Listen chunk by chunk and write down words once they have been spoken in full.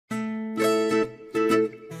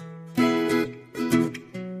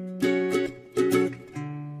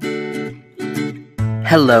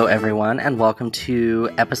Hello, everyone, and welcome to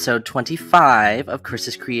episode 25 of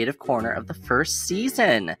Chris's Creative Corner of the first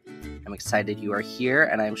season. I'm excited you are here,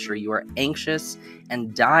 and I'm sure you are anxious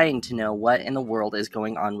and dying to know what in the world is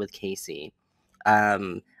going on with Casey.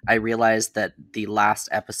 I realized that the last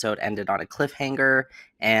episode ended on a cliffhanger,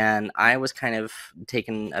 and I was kind of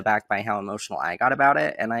taken aback by how emotional I got about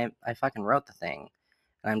it, and I fucking wrote the thing.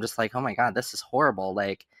 And I'm just like, oh my god, this is horrible.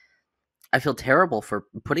 Like, I feel terrible for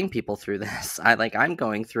putting people through this. I'm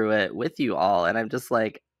going through it with you all, and I'm just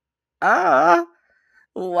like, why?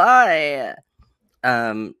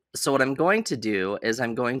 So what I'm going to do is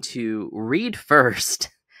I'm going to read first,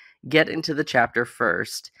 get into the chapter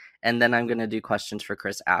first, and then I'm going to do questions for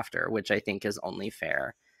Chris after, which I think is only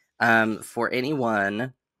fair. For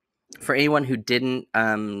anyone who didn't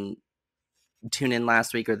tune in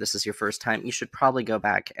last week, or this is your first time, you should probably go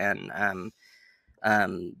back and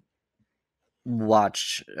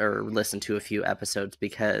watch or listen to a few episodes,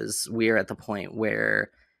 because we're at the point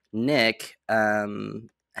where Nick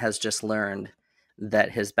has just learned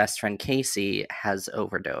that his best friend Casey has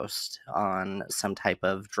overdosed on some type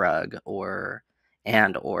of drug or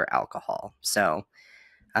alcohol. So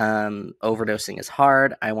overdosing is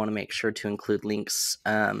hard. I want to make sure to include links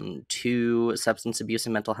to substance abuse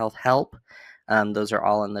and mental health help. Those are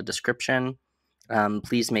all in the description.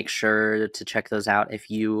 Please make sure to check those out if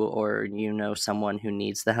you or you know someone who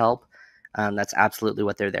needs the help. That's absolutely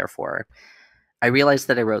what they're there for. I realize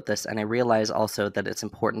that I wrote this, and I realize also that it's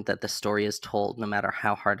important that the story is told no matter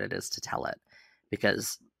how hard it is to tell it,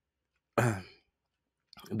 because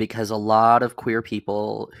a lot of queer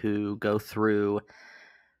people who go through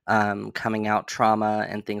coming out trauma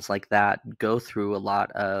and things like that go through a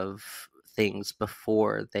lot of things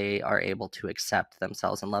before they are able to accept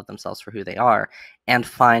themselves and love themselves for who they are and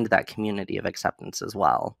find that community of acceptance as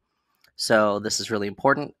well. So this is really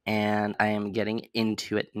important, and I am getting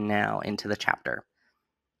into it now, into the chapter.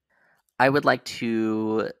 I would like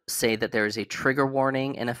to say that there is a trigger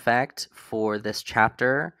warning in effect for this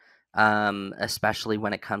chapter, especially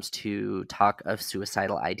when it comes to talk of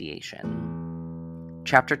suicidal ideation.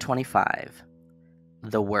 Chapter 25,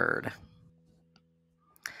 The Word.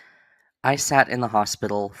 I sat in the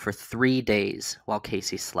hospital for 3 days while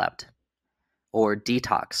Casey slept. Or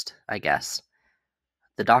detoxed, I guess.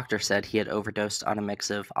 The doctor said he had overdosed on a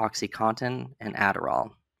mix of OxyContin and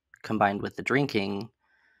Adderall. Combined with the drinking,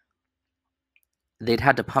 they'd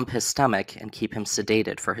had to pump his stomach and keep him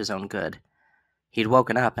sedated for his own good. He'd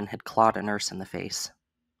woken up and had clawed a nurse in the face.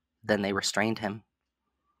 Then they restrained him.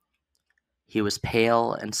 He was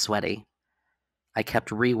pale and sweaty. I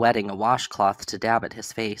kept re-wetting a washcloth to dab at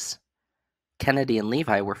his face. Kennedy and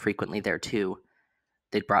Levi were frequently there too.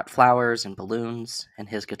 They'd brought flowers and balloons and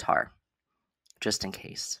his guitar, just in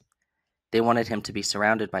case. They wanted him to be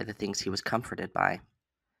surrounded by the things he was comforted by.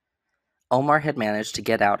 Omar had managed to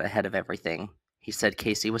get out ahead of everything. He said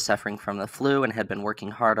Casey was suffering from the flu and had been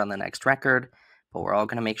working hard on the next record, but we're all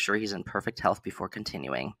going to make sure he's in perfect health before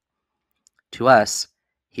continuing. To us,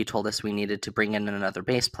 he told us we needed to bring in another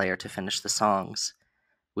bass player to finish the songs.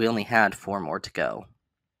 We only had 4 more to go.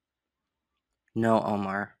 No,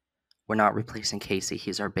 Omar, we're not replacing Casey.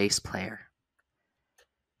 He's our bass player.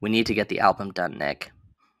 We need to get the album done, Nick.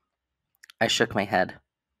 I shook my head.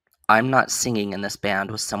 I'm not singing in this band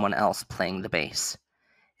with someone else playing the bass.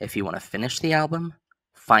 If you want to finish the album,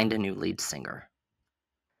 find a new lead singer.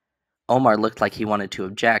 Omar looked like he wanted to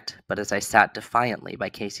object, but as I sat defiantly by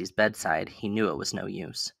Casey's bedside, he knew it was no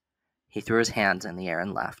use. He threw his hands in the air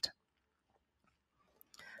and left.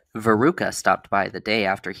 Veruca stopped by the day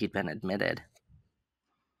after he'd been admitted.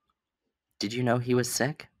 Did you know he was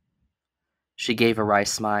sick? She gave a wry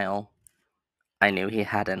smile. I knew he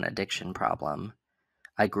had an addiction problem.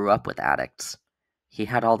 I grew up with addicts. He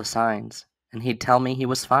had all the signs, and he'd tell me he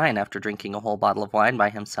was fine after drinking a whole bottle of wine by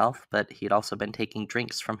himself, but he'd also been taking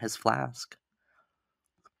drinks from his flask.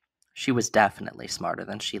 She was definitely smarter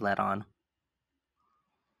than she let on.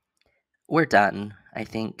 We're done, I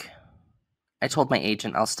think. I told my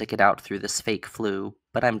agent I'll stick it out through this fake flu,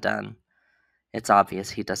 but I'm done. It's obvious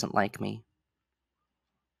he doesn't like me.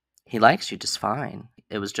 He likes you just fine.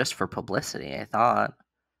 It was just for publicity, I thought.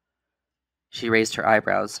 She raised her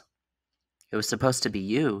eyebrows. It was supposed to be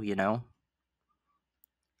you, you know.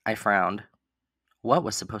 I frowned. What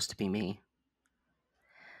was supposed to be me?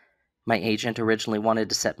 My agent originally wanted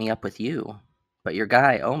to set me up with you, but your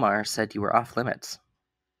guy, Omar, said you were off limits.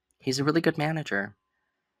 He's a really good manager.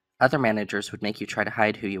 Other managers would make you try to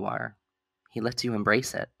hide who you are. He lets you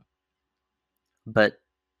embrace it. But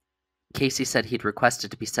Casey said he'd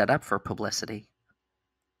requested to be set up for publicity.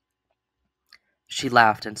 She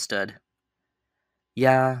laughed and stood.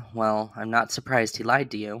 Yeah, well, I'm not surprised he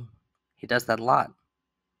lied to you. He does that a lot,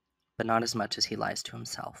 but not as much as he lies to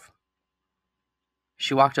himself.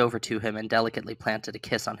 She walked over to him and delicately planted a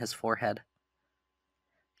kiss on his forehead.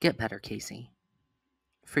 Get better, Casey.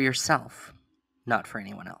 For yourself, not for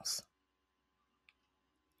anyone else.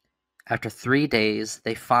 After 3 days,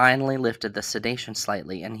 they finally lifted the sedation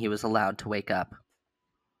slightly and he was allowed to wake up.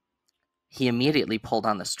 He immediately pulled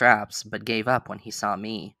on the straps, but gave up when he saw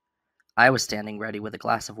me. I was standing ready with a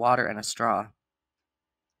glass of water and a straw.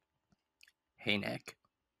 Hey, Nick.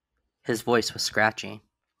 His voice was scratchy.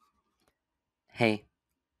 Hey,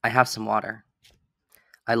 I have some water.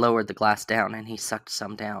 I lowered the glass down and he sucked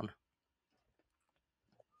some down.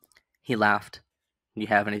 He laughed. You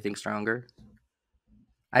have anything stronger?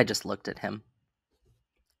 I just looked at him.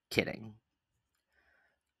 Kidding.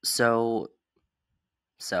 So.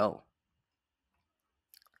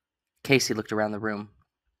 Casey looked around the room.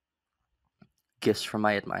 Gifts from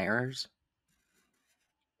my admirers?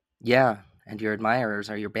 Yeah, and your admirers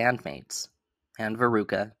are your bandmates, and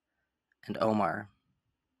Veruca, and Omar.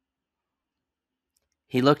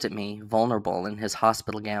 He looked at me, vulnerable in his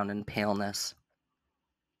hospital gown and paleness.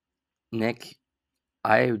 Nick,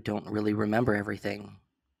 I don't really remember everything.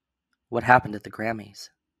 What happened at the Grammys?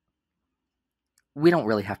 We don't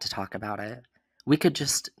really have to talk about it. We could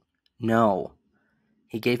just... No.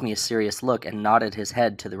 He gave me a serious look and nodded his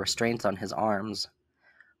head to the restraints on his arms.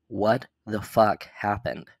 What the fuck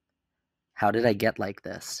happened? How did I get like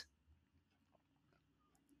this?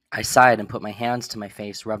 I sighed and put my hands to my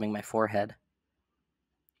face, rubbing my forehead.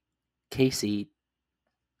 Casey,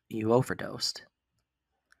 you overdosed.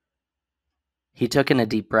 He took in a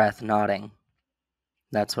deep breath, nodding.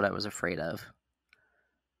 That's what I was afraid of.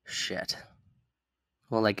 Shit.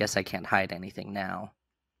 Well, I guess I can't hide anything now.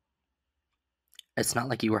 It's not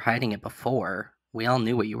like you were hiding it before. We all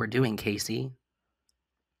knew what you were doing, Casey.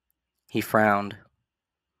 He frowned.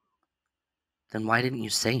 Then why didn't you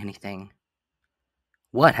say anything?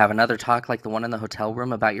 What, have another talk like the one in the hotel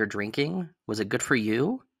room about your drinking? Was it good for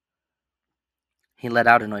you? He let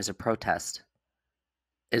out a noise of protest.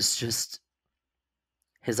 It's just...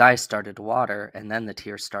 His eyes started to water, and then the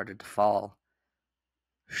tears started to fall.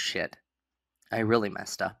 Shit. I really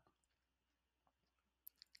messed up.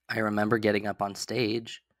 I remember getting up on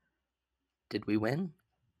stage. Did we win?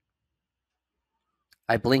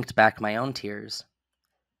 I blinked back my own tears.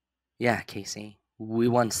 Yeah, Casey, we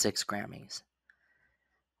won 6 Grammys.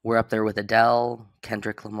 We're up there with Adele,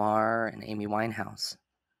 Kendrick Lamar, and Amy Winehouse.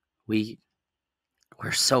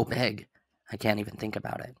 We're so big, I can't even think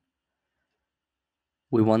about it.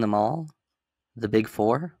 We won them all? The big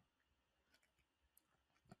 4?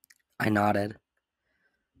 I nodded.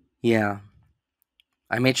 Yeah.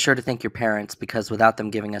 I made sure to thank your parents because without them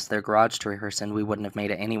giving us their garage to rehearse in, we wouldn't have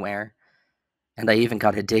made it anywhere. And I even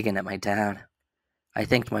got a dig in at my dad. I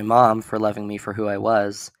thanked my mom for loving me for who I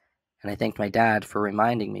was, and I thanked my dad for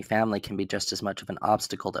reminding me family can be just as much of an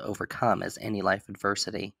obstacle to overcome as any life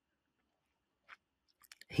adversity.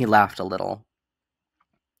 He laughed a little.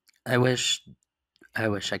 I wish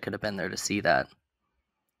I could have been there to see that.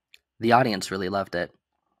 The audience really loved it.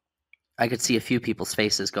 I could see a few people's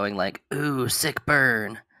faces going like, ooh, sick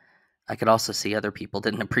burn. I could also see other people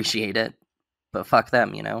didn't appreciate it, but fuck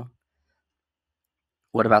them, you know?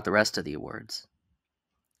 What about the rest of the awards?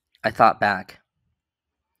 I thought back.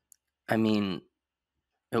 I mean,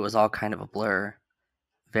 it was all kind of a blur.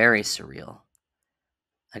 Very surreal.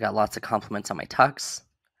 I got lots of compliments on my tux,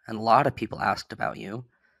 and a lot of people asked about you.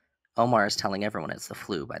 Omar is telling everyone it's the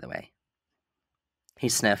flu, by the way. He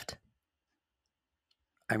sniffed.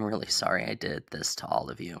 I'm really sorry I did this to all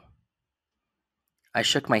of you. I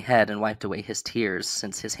shook my head and wiped away his tears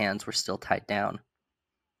since his hands were still tied down.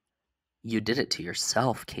 You did it to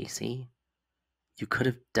yourself, Casey. You could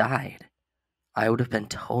have died. I would have been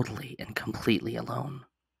totally and completely alone.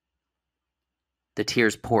 The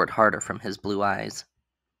tears poured harder from his blue eyes.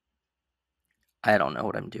 I don't know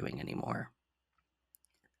what I'm doing anymore.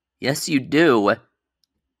 Yes, you do.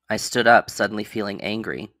 I stood up, suddenly feeling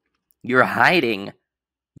angry. You're hiding.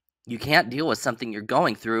 You can't deal with something you're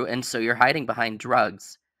going through, and so you're hiding behind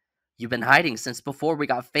drugs. You've been hiding since before we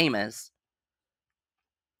got famous.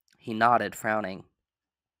 He nodded, frowning.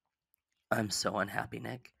 I'm so unhappy,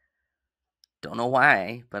 Nick. Don't know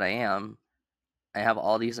why, but I am. I have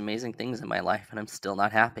all these amazing things in my life, and I'm still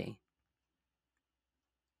not happy.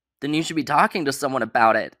 Then you should be talking to someone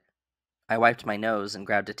about it. I wiped my nose and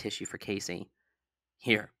grabbed a tissue for Casey.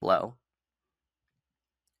 Here, blow.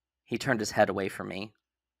 He turned his head away from me.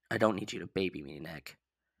 I don't need you to baby me, Nick.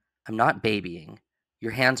 I'm not babying.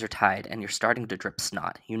 Your hands are tied, and you're starting to drip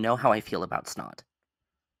snot. You know how I feel about snot.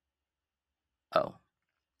 Oh,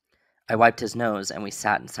 I wiped his nose and we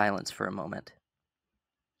sat in silence for a moment.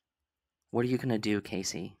 What are you going to do,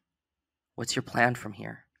 Casey? What's your plan from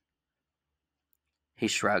here? He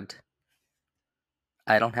shrugged.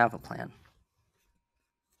 I don't have a plan.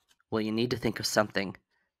 Well, you need to think of something,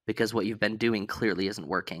 because what you've been doing clearly isn't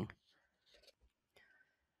working.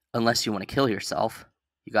 Unless you want to kill yourself.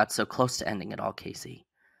 You got so close to ending it all, Casey.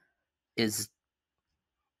 Do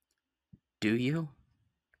you?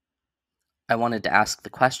 I wanted to ask the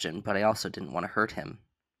question, but I also didn't want to hurt him.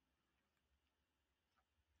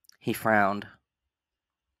 He frowned.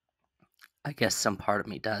 I guess some part of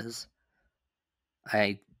me does.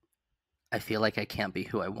 I feel like I can't be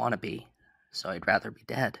who I want to be, so I'd rather be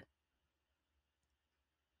dead.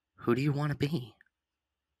 Who do you want to be?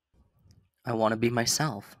 I want to be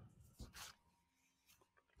myself.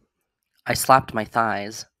 I slapped my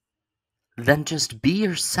thighs. Then just be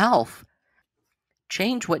yourself.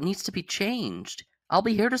 Change what needs to be changed. I'll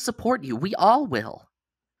be here to support you. We all will.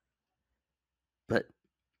 But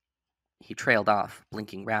he trailed off,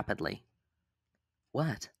 blinking rapidly.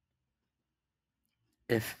 What?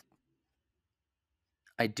 If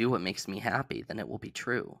I do what makes me happy, then it will be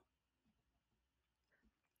true.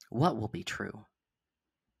 What will be true?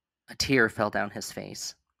 A tear fell down his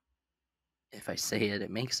face. If I say it, it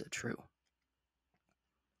makes it true.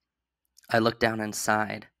 I looked down and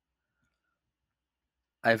sighed.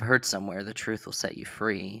 I've heard somewhere the truth will set you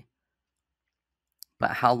free.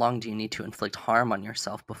 But how long do you need to inflict harm on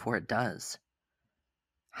yourself before it does?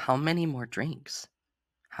 How many more drinks?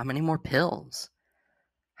 How many more pills?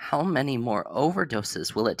 How many more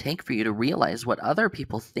overdoses will it take for you to realize what other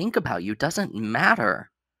people think about you doesn't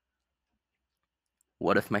matter?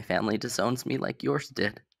 What if my family disowns me like yours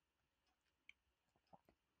did?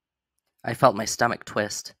 I felt my stomach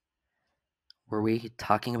twist. Were we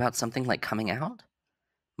talking about something like coming out?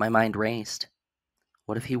 My mind raced.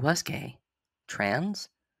 What if he was gay? Trans?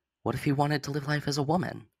 What if he wanted to live life as a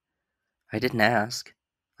woman? I didn't ask.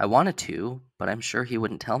 I wanted to, but I'm sure he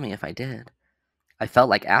wouldn't tell me if I did. I felt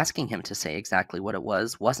like asking him to say exactly what it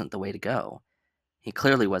wasn't the way to go. He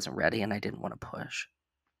clearly wasn't ready, and I didn't want to push.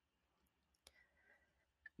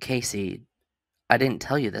 Casey, I didn't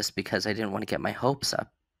tell you this because I didn't want to get my hopes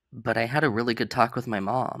up, but I had a really good talk with my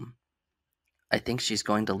mom. I think she's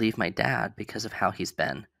going to leave my dad because of how he's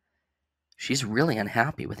been. She's really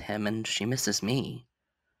unhappy with him, and she misses me.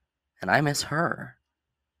 And I miss her.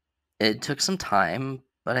 It took some time,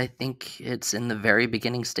 but I think it's in the very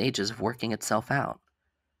beginning stages of working itself out.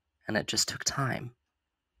 And it just took time.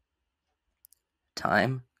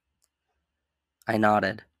 Time? I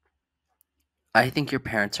nodded. I think your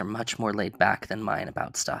parents are much more laid back than mine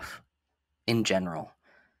about stuff. In general.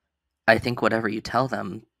 I think whatever you tell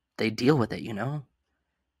them, they deal with it, you know?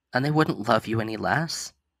 And they wouldn't love you any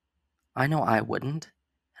less. I know I wouldn't,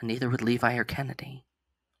 and neither would Levi or Kennedy.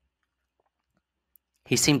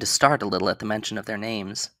 He seemed to start a little at the mention of their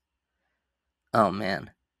names. Oh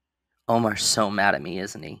man, Omar's so mad at me,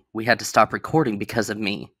 isn't he? We had to stop recording because of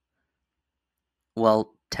me.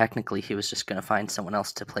 Well, technically he was just going to find someone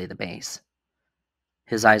else to play the bass.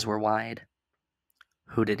 His eyes were wide.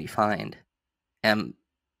 Who did he find? Am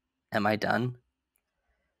I done?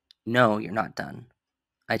 No, you're not done.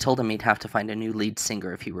 I told him he'd have to find a new lead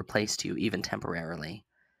singer if he replaced you, even temporarily.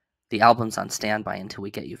 The album's on standby until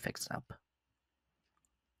we get you fixed up.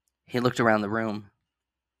 He looked around the room.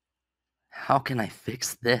 How can I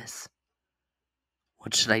fix this?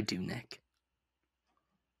 What should I do, Nick?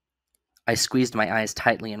 I squeezed my eyes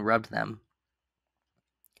tightly and rubbed them.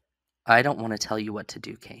 I don't want to tell you what to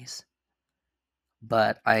do, Case.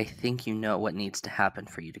 But I think you know what needs to happen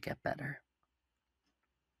for you to get better.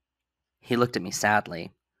 He looked at me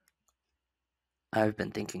sadly. I've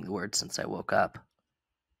been thinking the word since I woke up.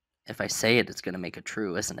 If I say it, it's going to make it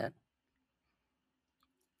true, isn't it?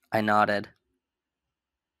 I nodded.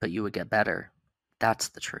 But you would get better. That's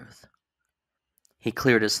the truth. He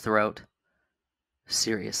cleared his throat.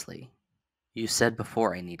 Seriously, you said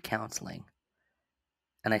before I need counseling.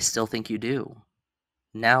 And I still think you do.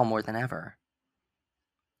 Now more than ever.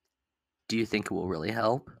 Do you think it will really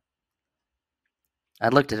help? I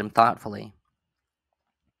looked at him thoughtfully.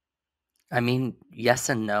 I mean, yes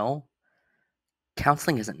and no.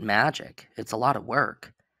 Counseling isn't magic. It's a lot of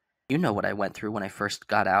work. You know what I went through when I first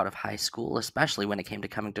got out of high school, especially when it came to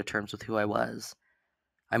coming to terms with who I was.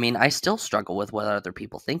 I mean, I still struggle with what other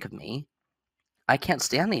people think of me. I can't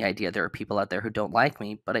stand the idea there are people out there who don't like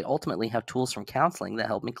me, but I ultimately have tools from counseling that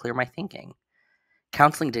help me clear my thinking.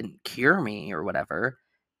 Counseling didn't cure me or whatever.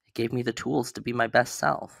 It gave me the tools to be my best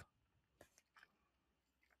self.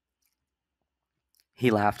 He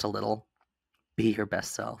laughed a little. Be your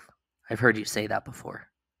best self. I've heard you say that before.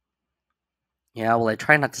 Yeah, well, I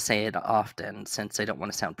try not to say it often since I don't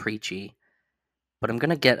want to sound preachy, but I'm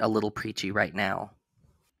going to get a little preachy right now.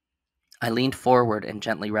 I leaned forward and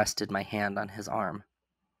gently rested my hand on his arm.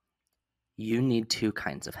 You need two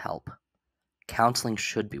kinds of help. Counseling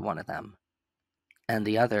should be one of them. And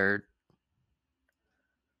the other,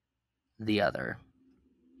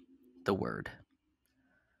 the word.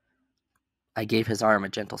 I gave his arm a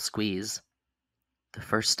gentle squeeze. The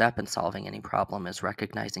first step in solving any problem is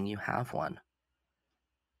recognizing you have one.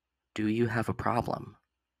 Do you have a problem?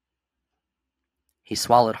 He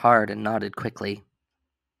swallowed hard and nodded quickly.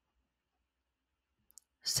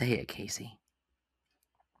 Say it, Casey.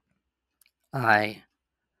 I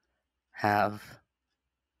have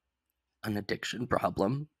an addiction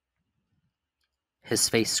problem. His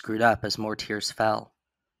face screwed up as more tears fell.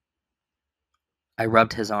 I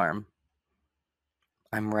rubbed his arm.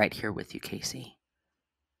 I'm right here with you, Casey.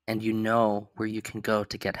 And you know where you can go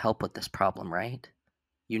to get help with this problem, right?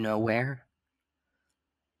 You know where?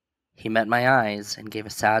 He met my eyes and gave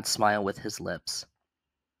a sad smile with his lips.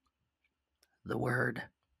 The word.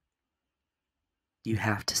 You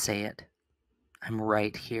have to say it. I'm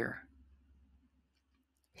right here.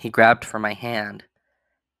 He grabbed for my hand,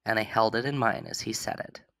 and I held it in mine as he said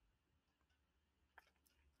it.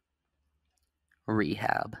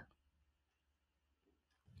 Rehab.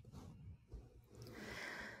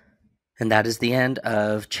 And that is the end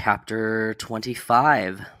of chapter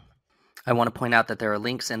 25. I want to point out that there are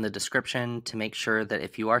links in the description to make sure that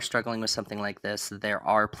if you are struggling with something like this, there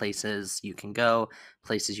are places you can go,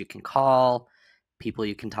 places you can call, people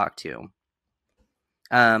you can talk to.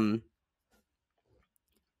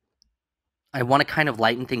 I want to kind of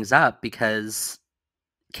lighten things up because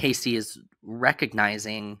Casey is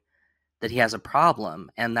recognizing that he has a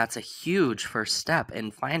problem, and that's a huge first step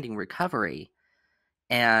in finding recovery.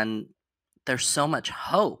 And there's so much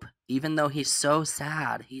hope, even though he's so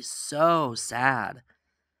sad. He's so sad.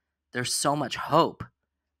 There's so much hope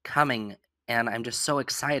coming, and I'm just so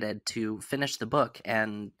excited to finish the book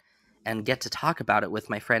and get to talk about it with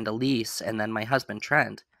my friend Elise and then my husband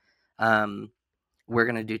Trent. We're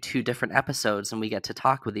going to do 2 different episodes, and we get to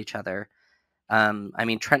talk with each other. I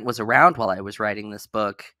mean, Trent was around while I was writing this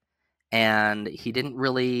book, and he didn't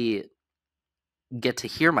really get to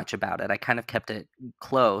hear much about it. I kind of kept it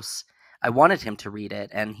close. I wanted him to read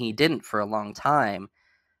it, and he didn't for a long time.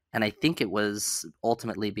 And I think it was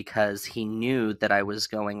ultimately because he knew that I was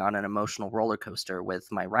going on an emotional roller coaster with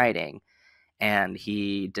my writing, and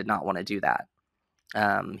he did not want to do that.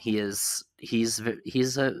 He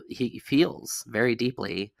feels very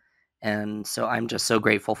deeply, and so I'm just so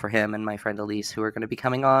grateful for him and my friend Elise, who are going to be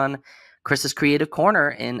coming on Chris's Creative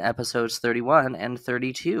Corner in episodes 31 and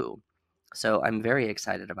 32. So I'm very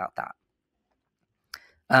excited about that.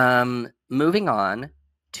 Moving on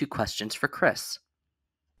to questions for Chris.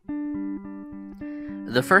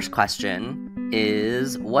 The first question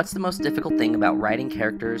is, what's the most difficult thing about writing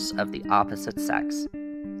characters of the opposite sex?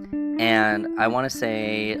 And I want to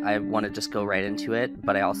say, I want to just go right into it,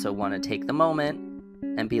 but I also want to take the moment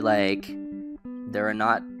and be like, there are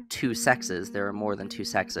not 2 sexes, there are more than 2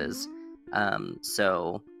 sexes.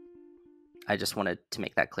 So I just wanted to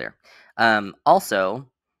make that clear. Also,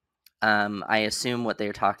 I assume what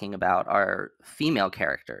they're talking about are female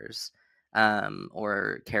characters,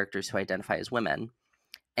 or characters who identify as women.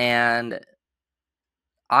 And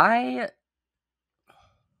I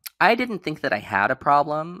didn't think that I had a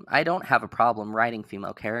problem. I don't have a problem writing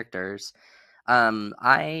female characters. When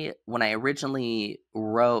I originally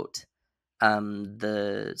wrote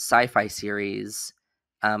the sci-fi series,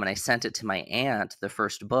 and I sent it to my aunt, the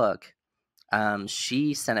first book,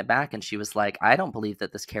 she sent it back and she was like, I don't believe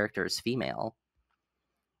that this character is female.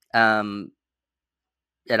 And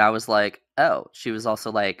I was like, oh. She was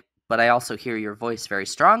also like, but I also hear your voice very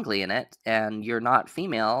strongly in it, and you're not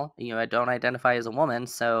female. I don't identify as a woman,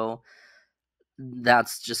 so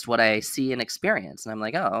that's just what I see and experience. And I'm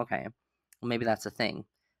like, oh, okay. Well, maybe that's a thing.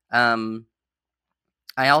 I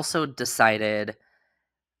also decided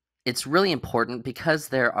it's really important because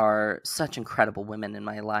there are such incredible women in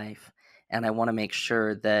my life, and I want to make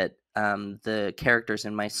sure that the characters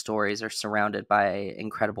in my stories are surrounded by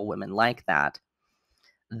incredible women like that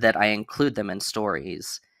I include them in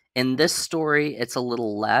stories. In this story, it's a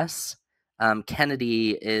little less.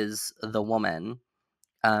 Kennedy is the woman,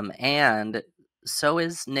 and so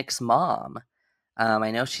is Nick's mom.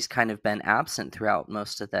 I know she's kind of been absent throughout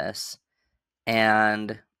most of this,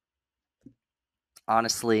 and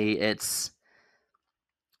honestly, it's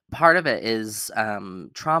part of it is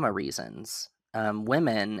trauma reasons.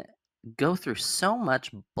 Women go through so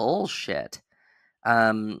much bullshit,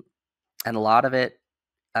 and a lot of it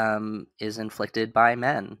is inflicted by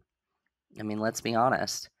men. I mean, let's be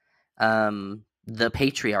honest. The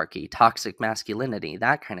patriarchy, toxic masculinity,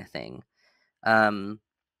 that kind of thing.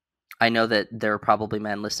 I know that there are probably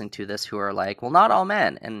men listening to this who are like, well, not all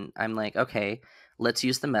men. And I'm like, okay, let's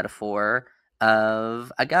use the metaphor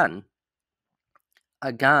of a gun.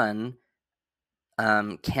 A gun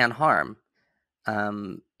can harm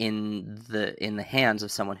in the hands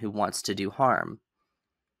of someone who wants to do harm.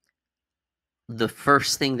 The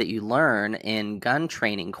first thing that you learn in gun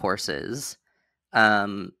training courses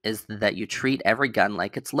is that you treat every gun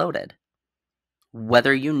like it's loaded,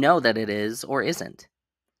 whether you know that it is or isn't.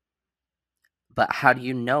 But how do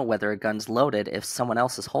you know whether a gun's loaded if someone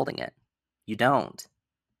else is holding it? You don't.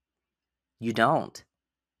 You don't.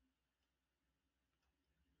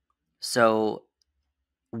 So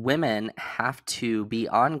women have to be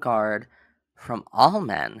on guard from all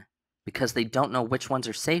men because they don't know which ones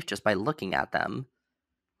are safe just by looking at them.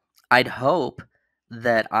 I'd hope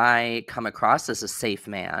that I come across as a safe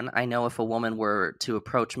man. I know if a woman were to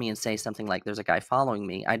approach me and say something like, there's a guy following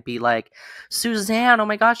me, I'd be like, Suzanne, oh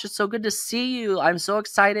my gosh, it's so good to see you. I'm so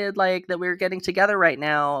excited like that we're getting together right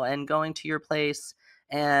now and going to your place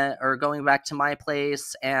or going back to my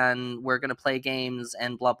place and we're going to play games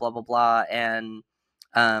and blah, blah, blah, blah. And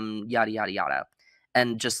yada, yada, yada.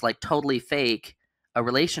 And just like totally fake a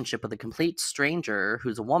relationship with a complete stranger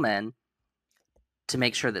who's a woman to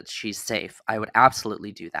make sure that she's safe. I would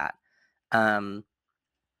absolutely do that.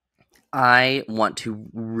 I want to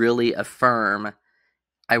really confirm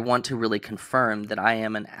that I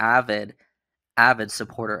am an avid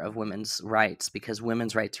supporter of women's rights because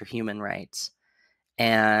women's rights are human rights.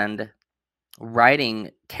 And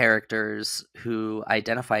writing characters who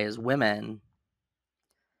identify as women,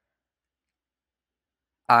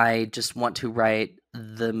 I just want to write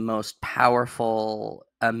the most powerful,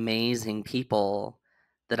 amazing people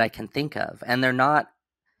that I can think of. And they're not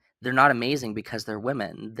amazing because they're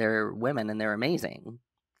women. They're women and they're amazing.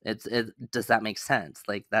 Does that make sense?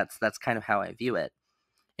 Like that's kind of how I view it.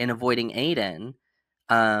 In Avoiding Aiden,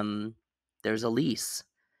 there's Elise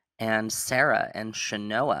and Sarah and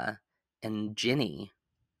Shanoa and Ginny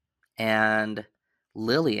and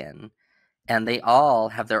Lillian, and they all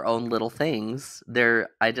have their own little things.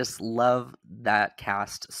 I just love that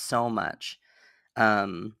cast so much.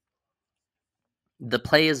 The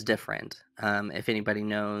play is different. If anybody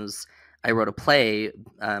knows, I wrote a play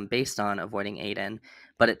based on Avoiding Aiden,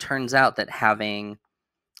 but it turns out that having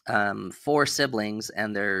 4 siblings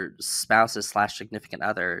and their spouses / significant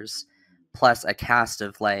others, plus a cast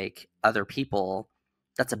of like other people,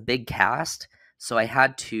 that's a big cast. So I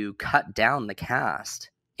had to cut down the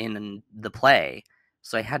cast in the play.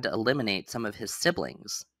 So I had to eliminate some of his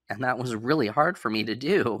siblings, and that was really hard for me to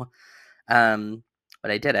do. But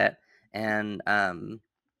I did it, and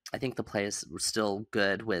I think the play is still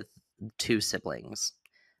good with 2 siblings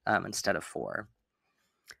instead of 4.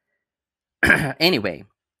 Anyway,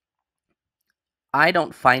 I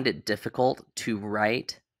don't find it difficult to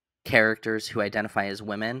write characters who identify as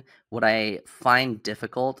women. What I find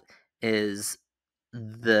difficult is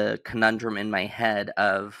the conundrum in my head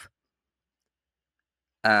of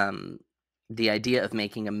the idea of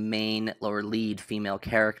making a main or lead female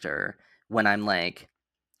character when I'm like,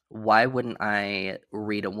 why wouldn't I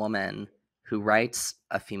read a woman who writes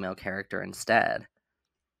a female character instead?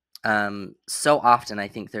 So often I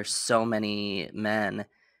think there's so many men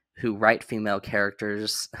who write female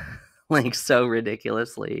characters like so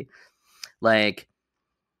ridiculously. Like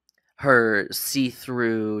her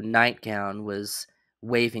see-through nightgown was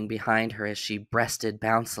waving behind her as she breasted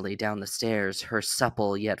bouncily down the stairs, her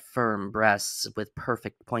supple yet firm breasts with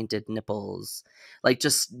perfect pointed nipples. Like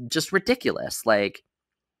just ridiculous. Like,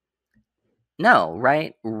 no,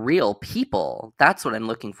 right? Real people. That's what I'm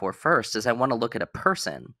looking for first, is I want to look at a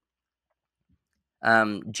person.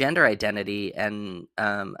 Gender identity and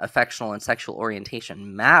affectional and sexual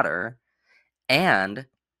orientation matter, and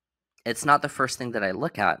it's not the first thing that I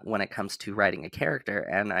look at when it comes to writing a character,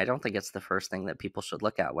 and I don't think it's the first thing that people should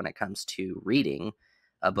look at when it comes to reading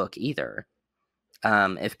a book either.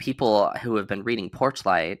 If people who have been reading Porch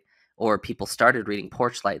Light, or people started reading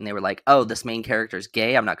Porch Light and they were like, oh, this main character is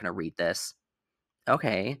gay, I'm not going to read this.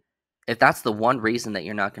 Okay, if that's the one reason that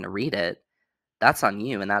you're not going to read it, that's on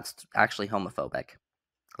you, and that's actually homophobic.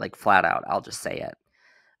 Like, flat out, I'll just say it.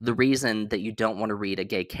 The reason that you don't want to read a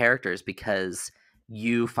gay character is because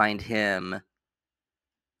you find him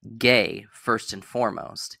gay first and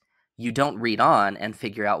foremost. You don't read on and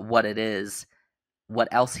figure out what it is, what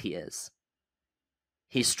else he is.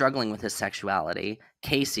 He's struggling with his sexuality.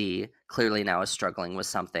 Casey clearly now is struggling with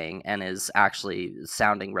something and is actually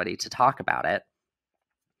sounding ready to talk about it.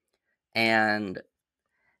 and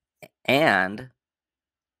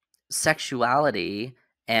sexuality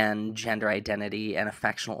and gender identity and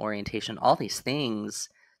affectional orientation, all these things,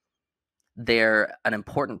 they're an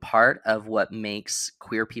important part of what makes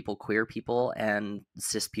queer people and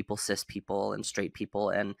cis people and straight people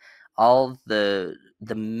and all the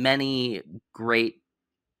many great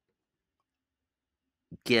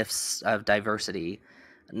gifts of diversity.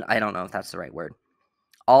 I don't know if that's the right word.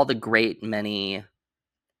 All the great many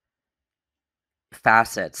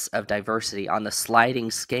facets of diversity on the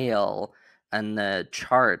sliding scale and the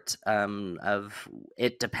chart of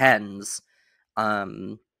it depends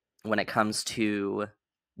when it comes to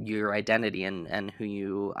your identity and who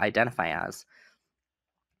you identify as.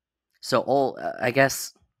 So I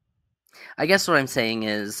guess what I'm saying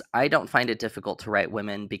is I don't find it difficult to write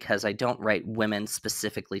women because I don't write women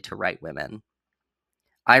specifically to write women.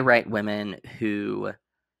 I write women who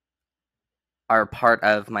are part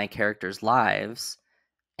of my characters' lives,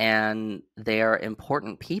 and they are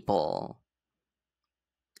important people,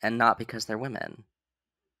 and not because they're women.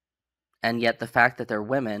 And yet the fact that they're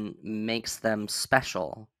women makes them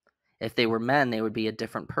special. If they were men, they would be a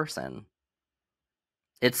different person.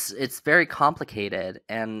 It's very complicated,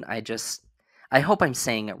 and I hope I'm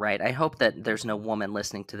saying it right. I hope that there's no woman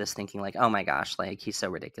listening to this thinking like, "Oh my gosh, like he's so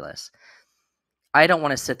ridiculous." I don't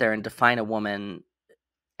want to sit there and define a woman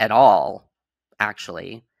at all,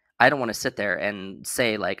 actually. I don't want to sit there and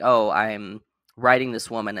say like, "Oh, I'm writing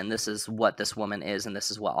this woman and this is what this woman is and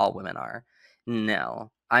this is what all women are."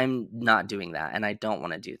 No, I'm not doing that, and I don't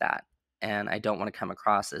want to do that. And I don't want to come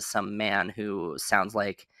across as some man who sounds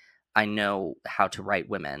like I know how to write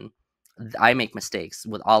women. I make mistakes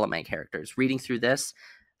with all of my characters. Reading through this,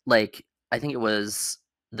 like I think it was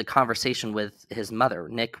the conversation with his mother,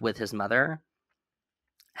 Nick with his mother.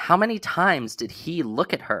 How many times did he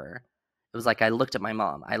look at her? It was like, I looked at my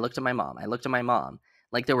mom. I looked at my mom. I looked at my mom.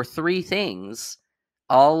 Like there were 3 things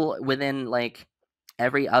all within like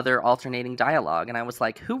every other alternating dialogue. And I was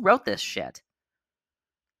like, who wrote this shit?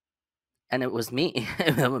 And it was me.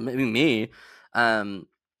 Maybe me.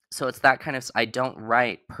 So it's that kind of, I don't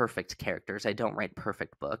write perfect characters. I don't write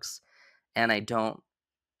perfect books. And I don't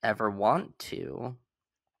ever want to.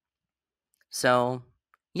 So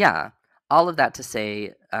yeah, all of that to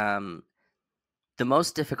say, the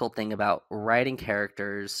most difficult thing about writing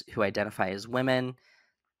characters who identify as women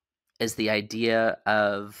is the idea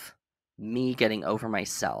of me getting over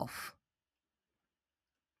myself,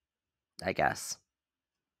 I guess.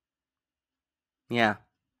 Yeah.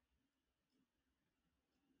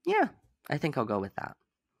 Yeah, I think I'll go with that.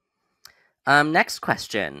 Next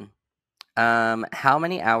question. How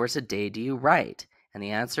many hours a day do you write? And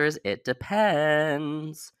the answer is it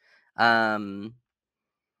depends.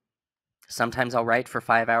 Sometimes I'll write for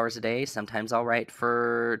 5 hours a day. Sometimes I'll write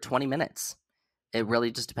for 20 minutes. It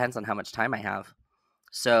really just depends on how much time I have.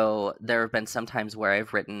 So there have been some times where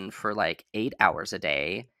I've written for like 8 hours a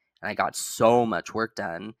day and I got so much work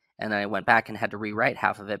done, and then I went back and had to rewrite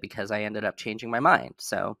half of it because I ended up changing my mind.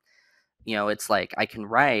 So, it's like I can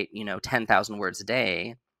write, 10,000 words a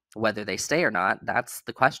day, whether they stay or not, that's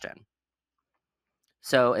the question.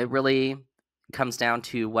 So it really comes down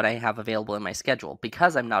to what I have available in my schedule.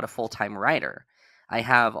 Because I'm not a full-time writer, I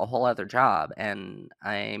have a whole other job and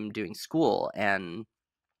I'm doing school and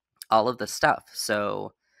all of this stuff.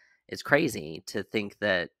 So it's crazy to think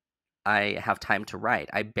that I have time to write.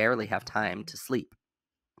 I barely have time to sleep.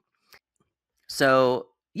 So,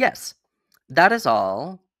 yes, that is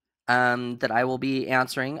all that I will be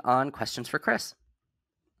answering on Questions for Chris.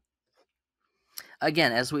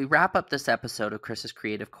 Again, as we wrap up this episode of Chris's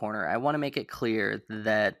Creative Corner, I want to make it clear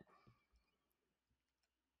that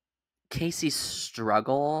Casey's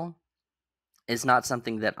struggle is not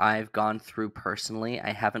something that I've gone through personally.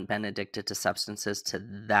 I haven't been addicted to substances to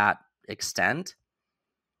that extent.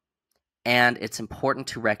 And it's important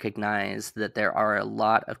to recognize that there are a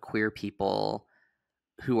lot of queer people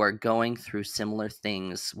who are going through similar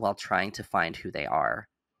things while trying to find who they are.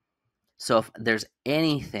 So if there's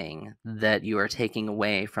anything that you are taking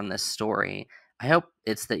away from this story, I hope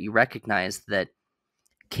it's that you recognize that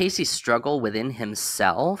Casey's struggle within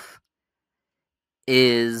himself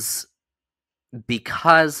is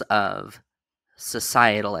because of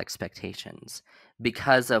societal expectations,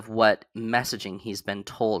 because of what messaging he's been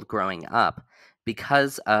told growing up,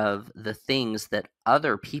 because of the things that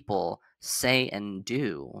other people say and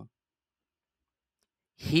do.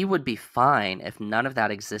 He would be fine if none of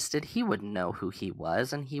that existed. He would know who he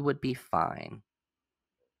was and he would be fine.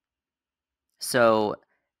 So,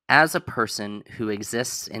 as a person who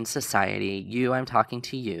exists in society, I'm talking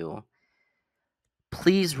to you,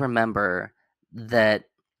 please remember that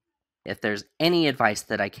If there's any advice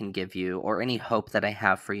that I can give you or any hope that I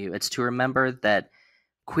have for you, it's to remember that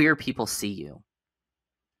queer people see you.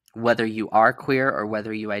 Whether you are queer or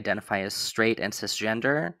whether you identify as straight and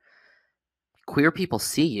cisgender, queer people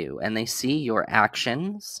see you and they see your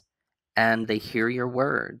actions and they hear your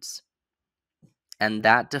words. And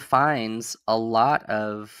that defines a lot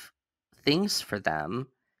of things for them,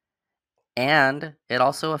 and it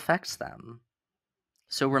also affects them.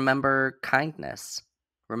 So remember kindness,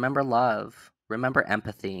 remember love, remember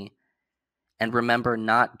empathy, and remember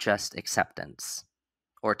not just acceptance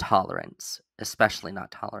or tolerance, especially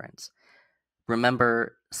not tolerance.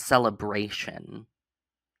 Remember celebration.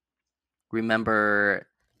 Remember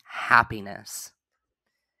happiness.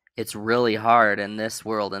 It's really hard in this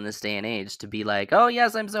world, in this day and age, to be like, oh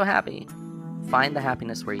yes, I'm so happy. Find the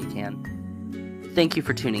happiness where you can. Thank you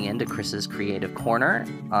for tuning in to Chris's Creative Corner,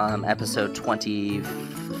 episode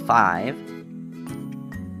 25.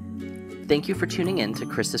 Thank you for tuning in to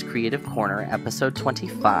Chris's Creative Corner, episode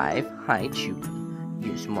 25. Hi, Chewy.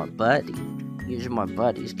 Here's my buddy. Here's my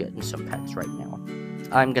buddy's getting some pets right now.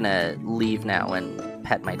 I'm gonna leave now and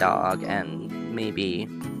pet my dog and maybe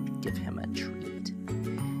give him a treat.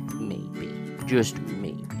 Maybe. Just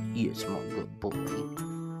maybe. He's my good boy.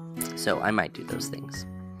 So I might do those things.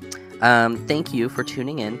 Thank you for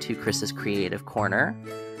tuning in to Chris's Creative Corner,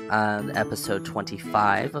 episode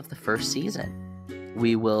 25 of the first season.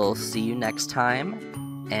 We will see you next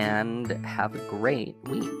time, and have a great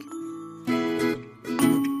week.